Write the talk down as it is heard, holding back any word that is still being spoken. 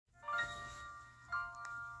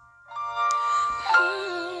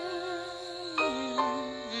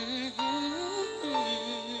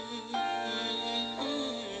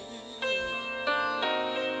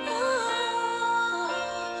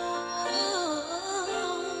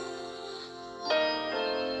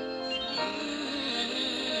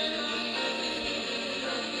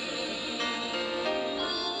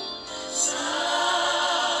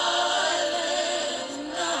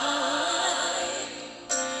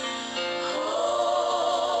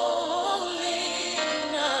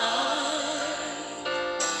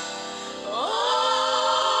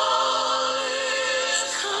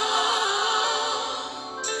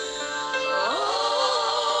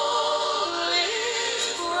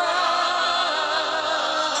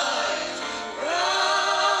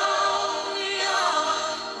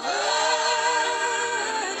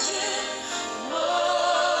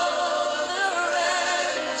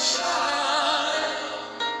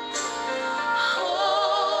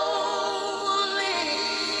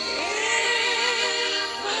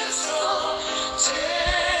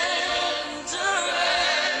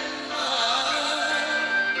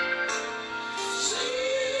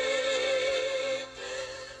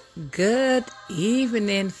Good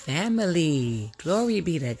evening, family. Glory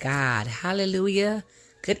be to God. Hallelujah.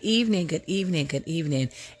 Good evening, good evening, good evening,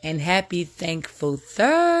 and happy Thankful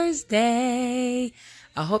Thursday.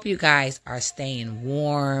 I hope you guys are staying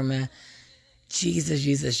warm.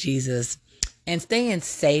 Jesus, and staying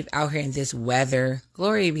safe out here in this weather.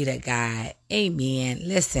 Glory be to God. Amen.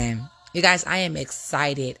 Listen, you guys, I am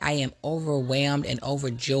excited. I am overwhelmed and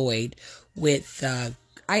overjoyed with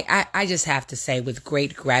I just have to say with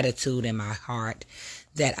great gratitude in my heart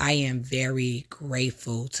that I am very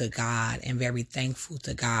grateful to God and very thankful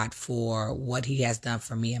to God for what he has done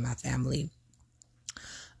for me and my family.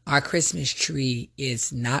 Our Christmas tree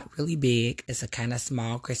is not really big. It's a kind of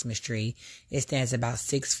small Christmas tree. It stands about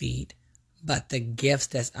 6 feet, but the gifts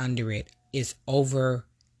that's under it is over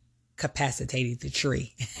capacitating the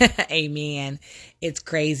tree. Amen. It's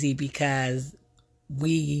crazy because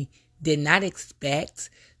we did not expect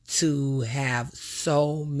to have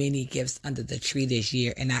so many gifts under the tree this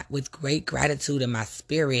year. And with great gratitude in my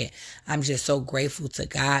spirit, I'm just so grateful to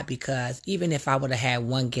God because even if I would have had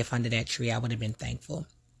one gift under that tree, I would have been thankful.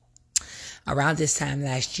 Around this time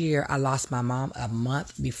last year, I lost my mom a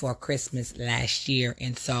month before Christmas last year.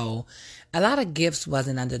 And so a lot of gifts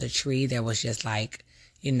wasn't under the tree. There was just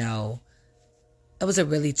it was a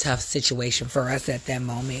really tough situation for us at that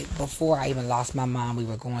moment. Before I even lost my mom, we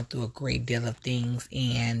were going through a great deal of things.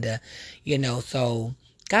 And, so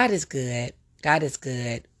God is good. God is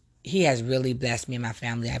good. He has really blessed me and my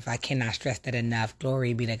family. I cannot stress that enough.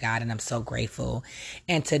 Glory be to God. And I'm so grateful.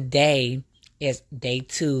 And today is day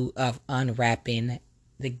 2 of unwrapping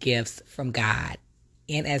the gifts from God.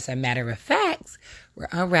 And as a matter of fact, we're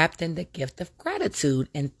unwrapping the gift of gratitude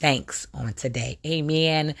and thanks on today.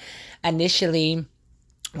 Amen. Initially,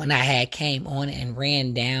 when I had came on and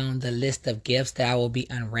ran down the list of gifts that I will be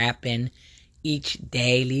unwrapping each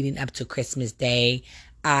day leading up to Christmas Day,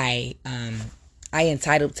 I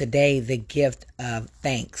entitled today the gift of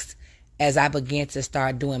thanks. As I began to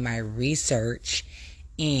start doing my research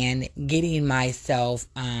and getting myself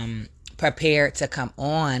prepared to come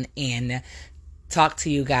on and talk to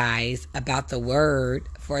you guys about the word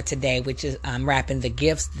for today, which is wrapping the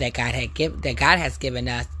gifts that God has given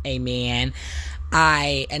us. Amen.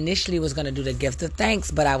 I initially was going to do the gift of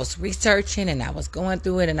thanks, but I was researching and I was going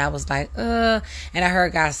through it and I was like, and I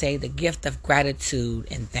heard God say the gift of gratitude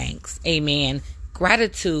and thanks. Amen.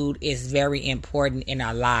 Gratitude is very important in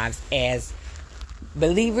our lives as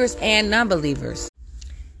believers and non-believers.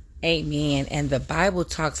 Amen. And the Bible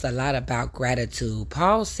talks a lot about gratitude.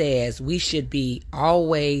 Paul says we should be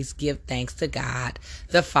always give thanks to God,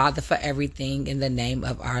 the Father, for everything in the name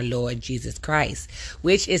of our Lord Jesus Christ,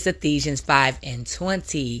 which is Ephesians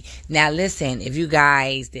 5:20. Now listen, if you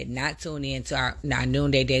guys did not tune in to our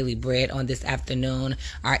Noonday Daily Bread on this afternoon,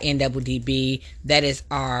 our NWDB, that is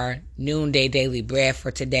our Noonday Daily Bread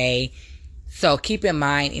for today. So keep in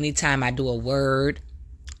mind, anytime I do a word,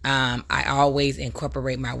 I always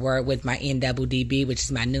incorporate my word with my NWDB, which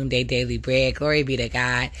is my Noonday Daily Bread. Glory be to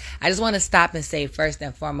God. I just want to stop and say first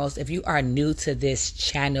and foremost, if you are new to this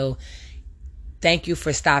channel, thank you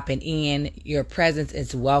for stopping in. Your presence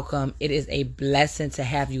is welcome. It is a blessing to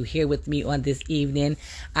have you here with me on this evening.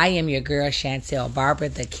 I am your girl, Chantel Barber,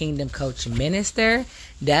 the Kingdom Coach Minister,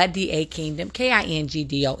 the DA Kingdom,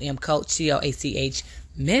 KINGDOM Coach, COACH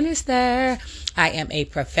Minister. I am a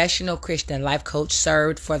professional Christian life coach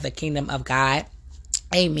served for the kingdom of God.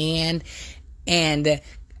 Amen. And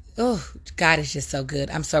God is just so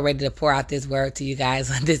good. I'm so ready to pour out this word to you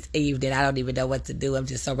guys on this evening. I don't even know what to do. I'm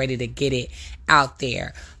just so ready to get it out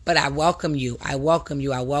there. But I welcome you. I welcome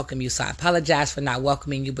you. I welcome you. So I apologize for not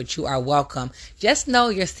welcoming you, but you are welcome. Just know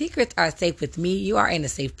your secrets are safe with me. You are in a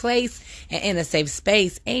safe place and in a safe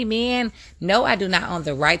space. Amen. No, I do not own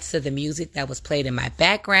the rights to the music that was played in my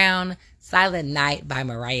background. Silent Night by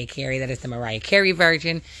Mariah Carey. That is the Mariah Carey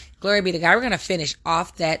version. Glory be to God. We're going to finish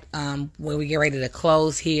off that when we get ready to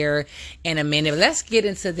close here in a minute. But let's get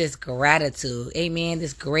into this gratitude. Amen.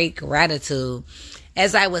 This great gratitude.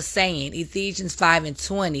 As I was saying, Ephesians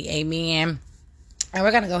 5:20. Amen. And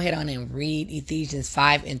we're going to go ahead on and read Ephesians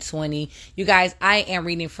 5:20. You guys, I am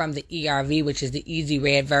reading from the ERV, which is the Easy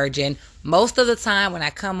Read version. Most of the time when I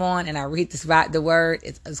come on and I read the word,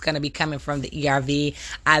 it's going to be coming from the ERV.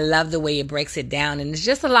 I love the way it breaks it down, and it's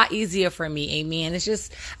just a lot easier for me. Amen. It's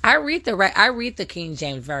just, I read the King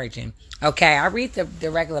James Version. Okay. I read the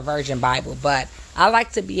regular version Bible, but I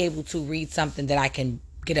like to be able to read something that I can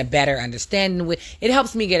get a better understanding with. It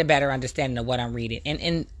helps me get a better understanding of what I'm reading,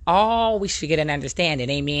 and all we should get an understanding.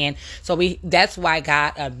 Amen. So that's why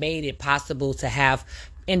God made it possible to have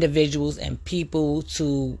individuals and people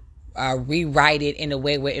to rewrite it in a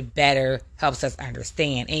way where it better helps us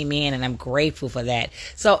understand. Amen. And I'm grateful for that.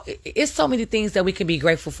 So it's so many things that we can be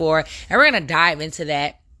grateful for. And we're going to dive into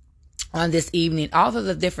that on this evening, all of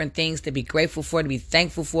the different things to be grateful for, to be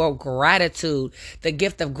thankful for, gratitude, the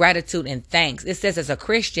gift of gratitude and thanks. It says as a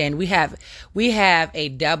Christian, we have a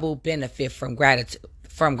double benefit from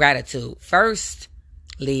gratitude.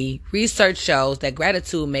 Firstly, research shows that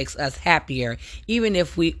gratitude makes us happier, even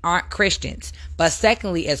if we aren't Christians. But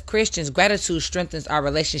secondly, as Christians, gratitude strengthens our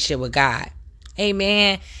relationship with God.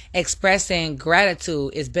 Amen. Expressing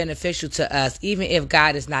gratitude is beneficial to us, even if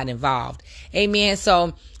God is not involved. Amen.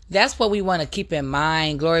 So that's what we want to keep in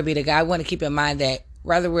mind. Glory be to God. We want to keep in mind that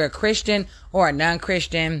whether we're a Christian or a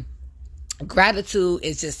non-Christian, gratitude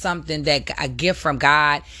is just something that a gift from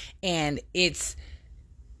God, and it's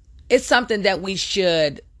something that we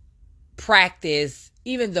should practice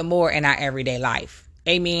even the more in our everyday life.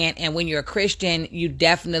 Amen. And when you're a Christian, you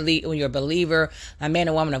definitely, when you're a believer, a man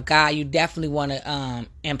or woman of God, you definitely want to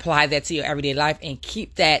imply that to your everyday life and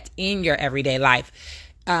keep that in your everyday life.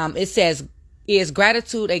 It says, is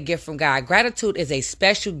gratitude a gift from God? Gratitude is a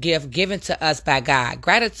special gift given to us by God.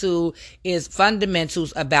 Gratitude is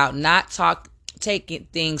fundamentals about not taking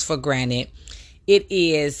things for granted. It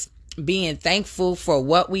is being thankful for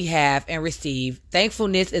what we have and receive.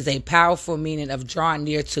 Thankfulness is a powerful meaning of drawing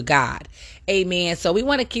near to God. Amen. So we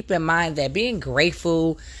want to keep in mind that being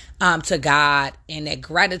grateful to God and that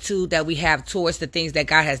gratitude that we have towards the things that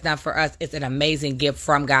God has done for us is an amazing gift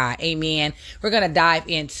from God. Amen. We're going to dive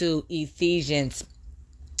into Ephesians.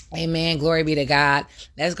 Amen. Glory be to God.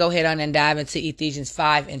 Let's go ahead on and dive into Ephesians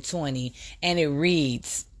 5:20. And it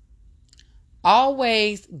reads,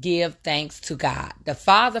 always give thanks to God, the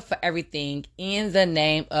Father, for everything in the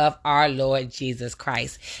name of our Lord Jesus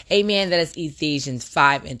Christ. Amen. That is Ephesians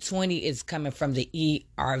 5:20. It's coming from the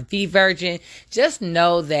ERV version. Just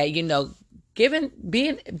know that,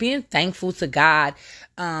 being thankful to God.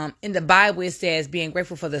 In the Bible, it says being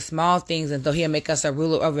grateful for the small things, and though he'll make us a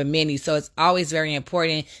ruler over many. So it's always very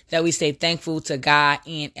important that we stay thankful to God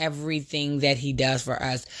in everything that he does for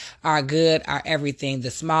us. Our good, our everything,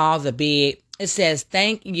 the small, the big. It says,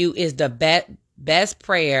 thank you is the best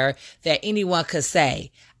prayer that anyone could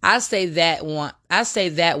say. I say that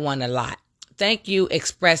one a lot. Thank you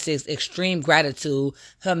expresses extreme gratitude,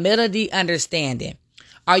 humility, understanding.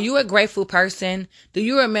 Are you a grateful person? Do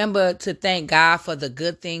you remember to thank God for the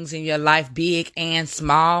good things in your life, big and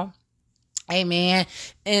small? Amen.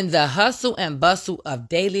 In the hustle and bustle of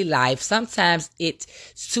daily life, sometimes it's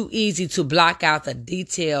too easy to block out the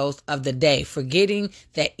details of the day, forgetting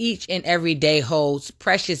that each and every day holds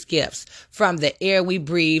precious gifts. From the air we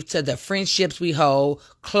breathe to the friendships we hold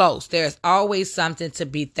close, there's always something to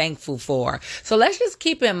be thankful for. So let's just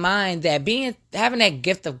keep in mind that having that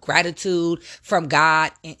gift of gratitude from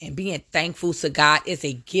God and being thankful to God is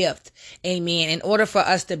a gift. Amen. In order for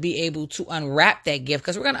us to be able to unwrap that gift,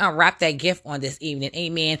 because we're going to unwrap that gift on this evening.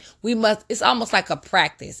 Amen. It's almost like a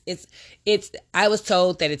practice. I was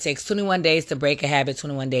told that it takes 21 days to break a habit,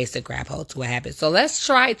 21 days to grab hold to a habit. So let's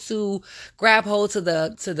try to grab hold to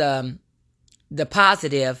the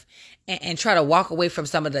positive and try to walk away from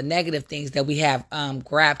some of the negative things that we have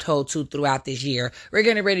grabbed hold to throughout this year. We're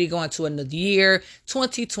getting ready to go into another year,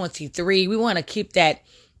 2023. We want to keep that,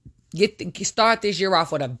 start this year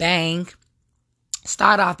off with a bang.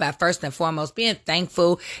 Start off by first and foremost being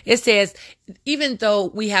thankful. It says, even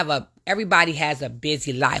though everybody has a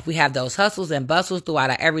busy life, we have those hustles and bustles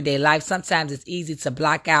throughout our everyday life. Sometimes it's easy to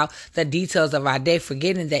block out the details of our day,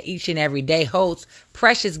 forgetting that each and every day holds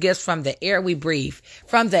precious gifts from the air we breathe.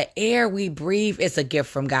 From the air we breathe, it's a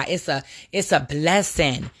gift from God. It's a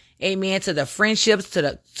blessing. Amen. To the friendships,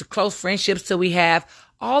 to close friendships that we have.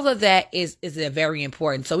 All of that is very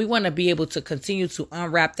important. So we want to be able to continue to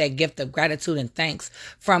unwrap that gift of gratitude and thanks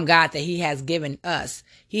from God that he has given us.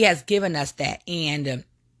 He has given us that. And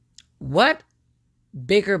what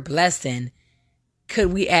bigger blessing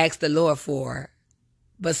could we ask the Lord for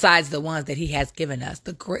besides the ones that he has given us?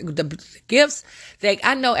 The gifts that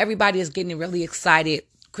I know everybody is getting really excited.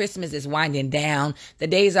 Christmas is winding down. The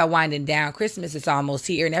days are winding down. Christmas is almost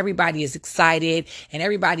here, and everybody is excited, and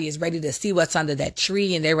everybody is ready to see what's under that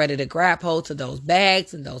tree, and they're ready to grab hold to those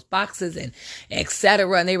bags and those boxes and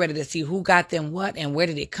etc. And they're ready to see who got them what and where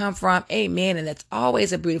did it come from. Amen. And that's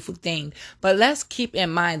always a beautiful thing. But let's keep in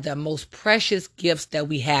mind the most precious gifts that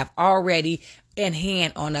we have already in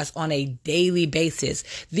hand on us on a daily basis.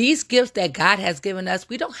 These gifts that God has given us,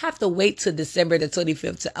 we don't have to wait till December the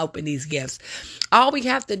 25th to open these gifts. All we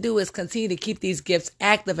have to do is continue to keep these gifts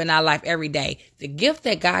active in our life every day. The gift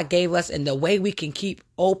that God gave us and the way we can keep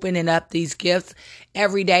opening up these gifts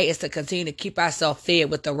every day is to continue to keep ourselves fed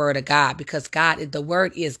with the word of God, because the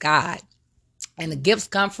word is God. And the gifts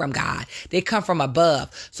come from God. They come from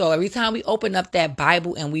above. So every time we open up that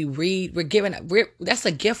Bible and we read, that's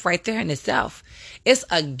a gift right there in itself. It's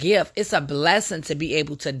a gift. It's a blessing to be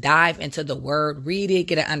able to dive into the word, read it,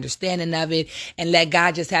 get an understanding of it, and let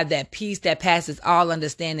God just have that peace that passes all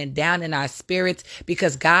understanding down in our spirits,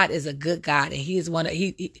 because God is a good God, and he's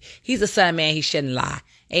a son of man. He shouldn't lie.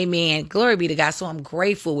 Amen. Glory be to God. So I'm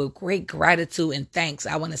grateful with great gratitude and thanks.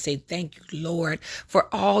 I want to say thank you, Lord, for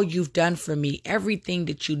all you've done for me. Everything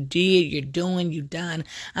that you did, you're doing, you've done.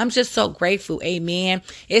 I'm just so grateful. Amen.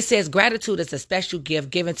 It says gratitude is a special gift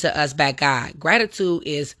given to us by God. Gratitude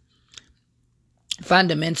is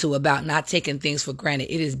fundamental about not taking things for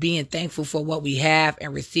granted. It is being thankful for what we have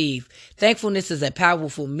and receive. Thankfulness is a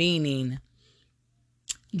powerful meaning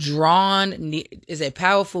of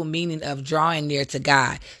drawing near to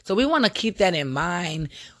God. So we want to keep that in mind.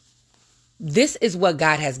 This is what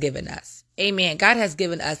God has given us. Amen. God has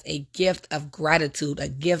given us a gift of gratitude, a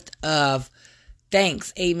gift of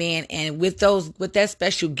thanks. Amen. And with that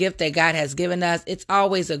special gift that God has given us, it's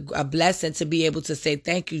always a blessing to be able to say,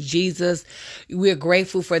 thank you, Jesus. We're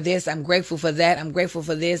grateful for this. I'm grateful for that. I'm grateful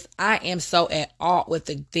for this. I am so at awe with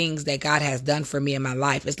the things that God has done for me in my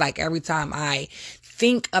life. It's like every time I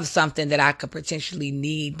think of something that I could potentially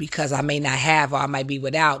need because I may not have, or I might be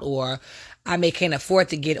without, or I can't afford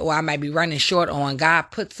to get, or I might be running short on, God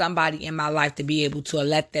put somebody in my life to be able to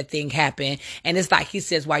let that thing happen. And it's like he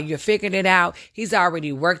says, while you're figuring it out, he's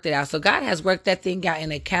already worked it out. So God has worked that thing out in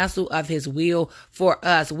the counsel of his will for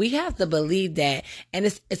us. We have to believe that. And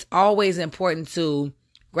it's always important to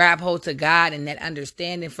grab hold to God and that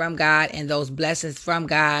understanding from God and those blessings from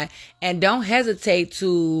God. And don't hesitate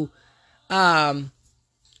to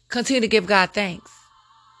continue to give God thanks.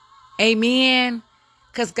 Amen.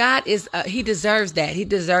 Because God he deserves that. He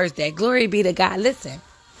deserves that. Glory be to God. Listen,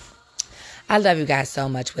 I love you guys so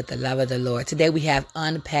much with the love of the Lord. Today we have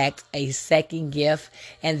unpacked a second gift,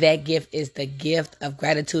 and that gift is the gift of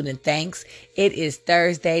gratitude and thanks. It is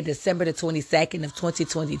Thursday, December the 22nd of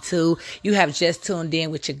 2022. You have just tuned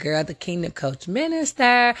in with your girl, the Kingdom Coach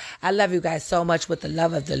Minister. I love you guys so much with the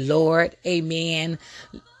love of the Lord. Amen.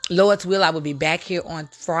 Lord's will, I will be back here on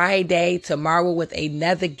Friday tomorrow with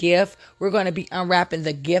another gift. We're going to be unwrapping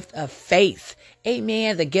the gift of faith.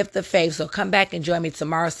 Amen. The gift of faith. So come back and join me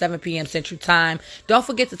tomorrow, 7 p.m. Central Time. Don't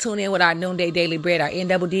forget to tune in with our Noonday Daily Bread. Our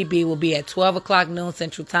NWDB will be at 12 o'clock noon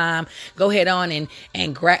Central Time. Go ahead on and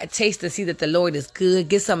taste to see that the Lord is good.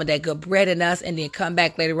 Get some of that good bread in us, and then come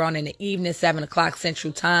back later on in the evening, 7 o'clock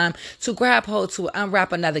Central Time, to grab hold to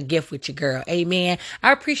unwrap another gift with your girl. Amen.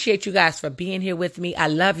 I appreciate you guys for being here with me. I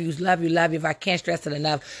love you, love you, love you. If I can't stress it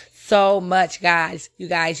enough, so much, guys. You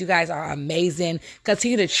guys are amazing.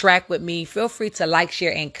 Continue to track with me. Feel free to like,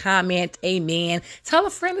 share, and comment. Amen. Tell a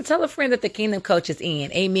friend that the Kingdom Coach is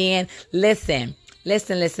in. Amen. Listen.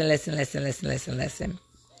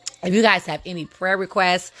 If you guys have any prayer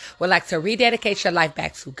requests, would like to rededicate your life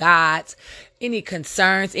back to God, any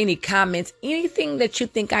concerns, any comments, anything that you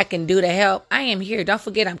think I can do to help, I am here. Don't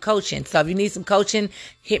forget, I'm coaching. So if you need some coaching,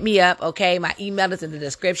 hit me up, okay? My email is in the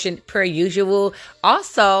description per usual.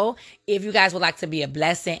 Also, if you guys would like to be a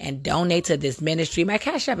blessing and donate to this ministry, my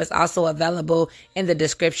Cash App is also available in the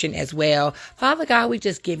description as well. Father God, we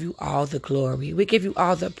just give you all the glory. We give you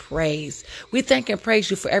all the praise. We thank and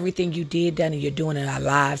praise you for everything you did, done, and you're doing in our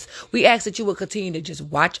lives. We ask that you will continue to just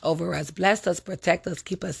watch over us, bless us, protect us,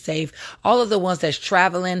 keep us safe. All of the ones that's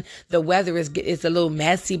traveling, the weather is a little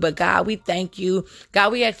messy, but God, we thank you.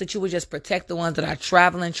 God, we ask that you would just protect the ones that are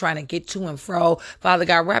traveling, trying to get to and fro. Father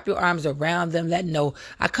God, wrap your arms around them. Let them know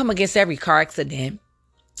I come against every car accident.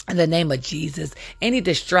 In the name of Jesus, any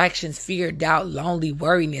distractions, fear, doubt, lonely,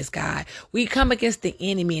 worriness, God, we come against the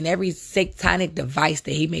enemy and every satanic device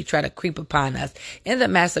that he may try to creep upon us. In the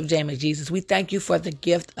massive name of Jesus, we thank you for the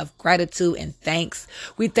gift of gratitude and thanks.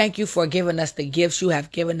 We thank you for giving us the gifts you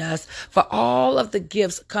have given us. For all of the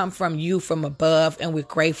gifts come from you from above, and we're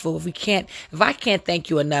grateful. If I can't thank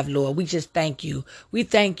you enough, Lord, we just thank you. We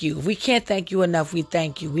thank you. If we can't thank you enough, we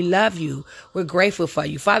thank you. We love you. We're grateful for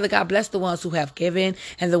you. Father God, bless the ones who have given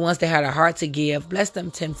and the ones that had a heart to give. Bless them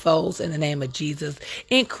tenfold in the name of Jesus.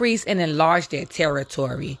 Increase and enlarge their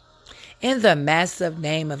territory in the massive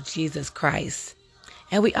name of Jesus Christ.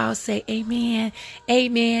 And we all say amen,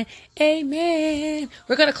 amen, amen.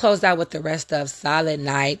 We're going to close out with the rest of Silent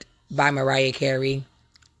Night by Mariah Carey.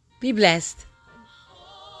 Be blessed.